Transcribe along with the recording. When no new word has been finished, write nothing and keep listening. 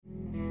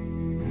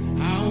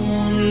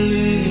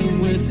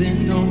with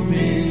an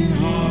open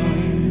heart.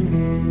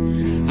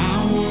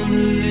 I wanna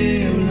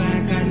live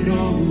like I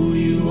know who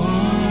you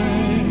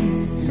are.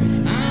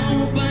 I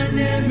hope I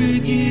never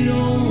get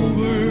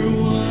over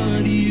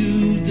what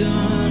you've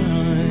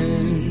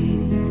done.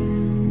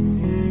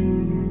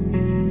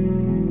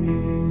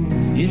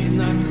 It's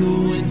not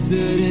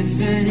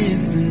coincidence and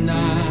it's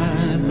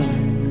not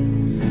luck.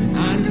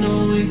 I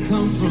know it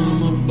comes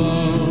from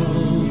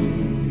above.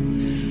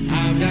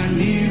 I've got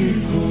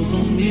miracles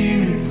on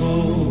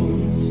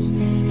miracles,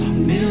 a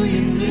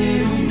million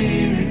little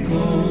miracles.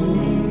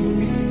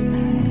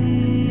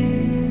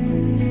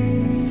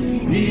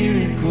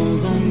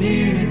 Miracles on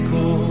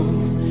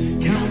miracles,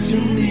 count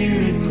your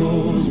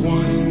miracles.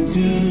 1,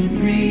 2,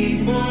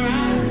 3, 4,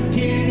 I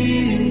can't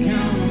even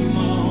count them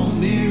all.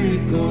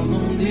 Miracles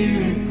on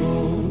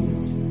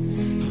miracles,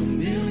 a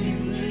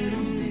million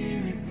little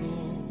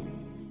miracles.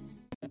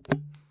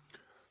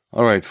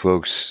 All right,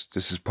 folks,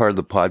 this is part of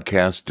the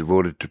podcast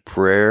devoted to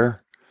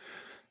prayer.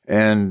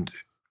 And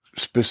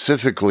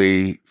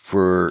specifically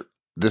for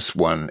this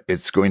one,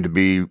 it's going to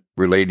be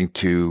relating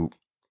to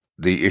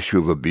the issue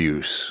of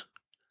abuse.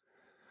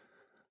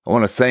 I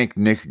want to thank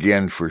Nick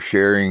again for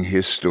sharing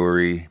his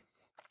story.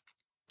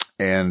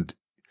 And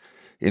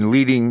in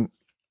leading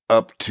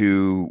up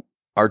to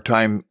our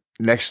time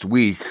next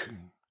week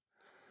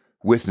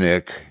with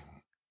Nick,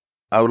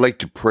 I would like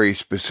to pray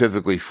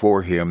specifically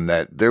for him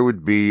that there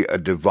would be a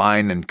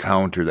divine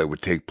encounter that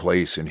would take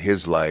place in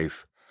his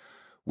life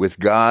with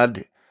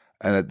God,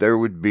 and that there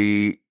would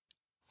be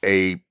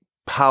a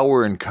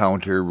power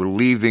encounter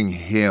relieving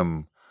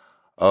him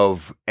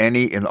of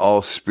any and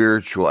all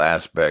spiritual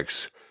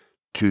aspects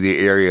to the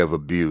area of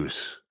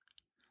abuse.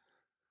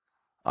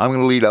 I'm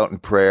going to lead out in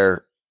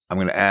prayer. I'm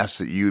going to ask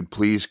that you would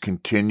please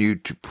continue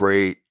to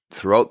pray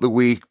throughout the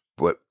week,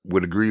 but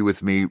would agree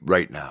with me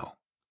right now.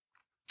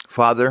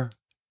 Father,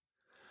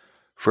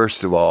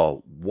 first of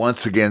all,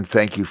 once again,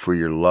 thank you for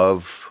your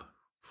love,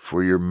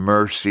 for your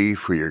mercy,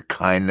 for your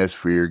kindness,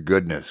 for your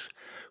goodness,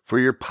 for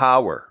your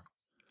power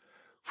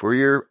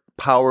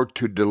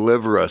to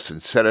deliver us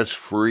and set us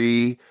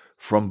free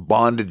from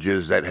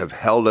bondages that have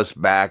held us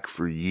back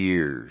for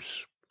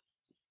years.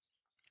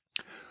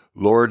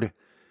 Lord,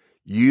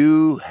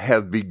 you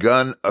have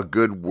begun a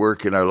good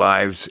work in our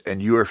lives,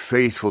 and you are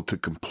faithful to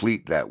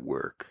complete that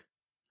work.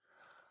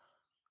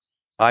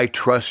 I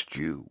trust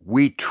you.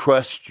 We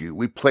trust you.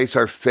 We place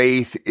our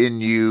faith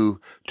in you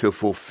to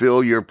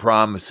fulfill your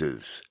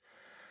promises.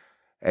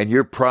 And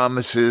your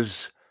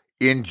promises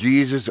in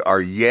Jesus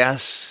are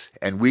yes,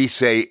 and we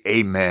say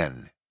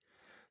amen.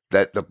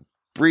 That the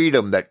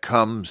freedom that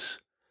comes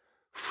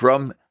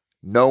from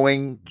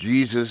knowing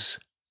Jesus,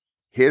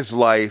 his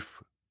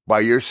life, by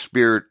your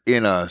Spirit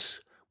in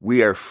us,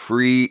 we are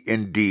free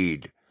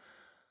indeed.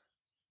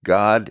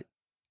 God,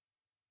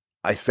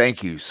 I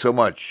thank you so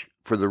much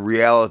for the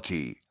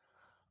reality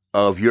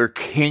of your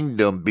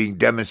kingdom being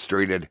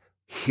demonstrated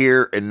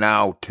here and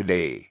now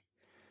today.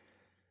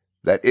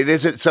 That it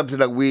isn't something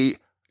that we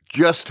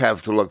just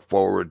have to look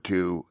forward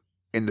to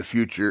in the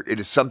future. It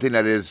is something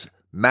that is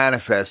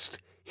manifest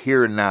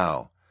here and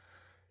now.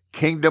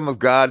 Kingdom of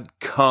God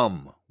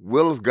come.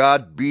 Will of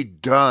God be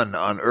done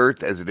on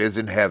earth as it is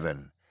in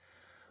heaven.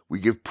 We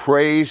give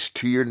praise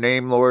to your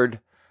name, Lord,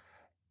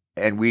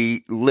 and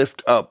we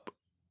lift up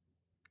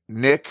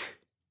Nick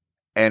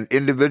and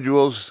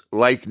individuals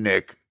like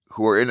Nick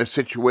who are in a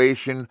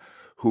situation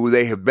who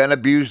they have been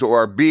abused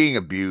or are being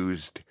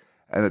abused,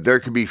 and that there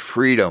can be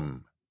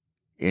freedom.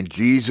 In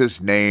Jesus'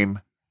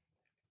 name,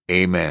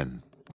 amen.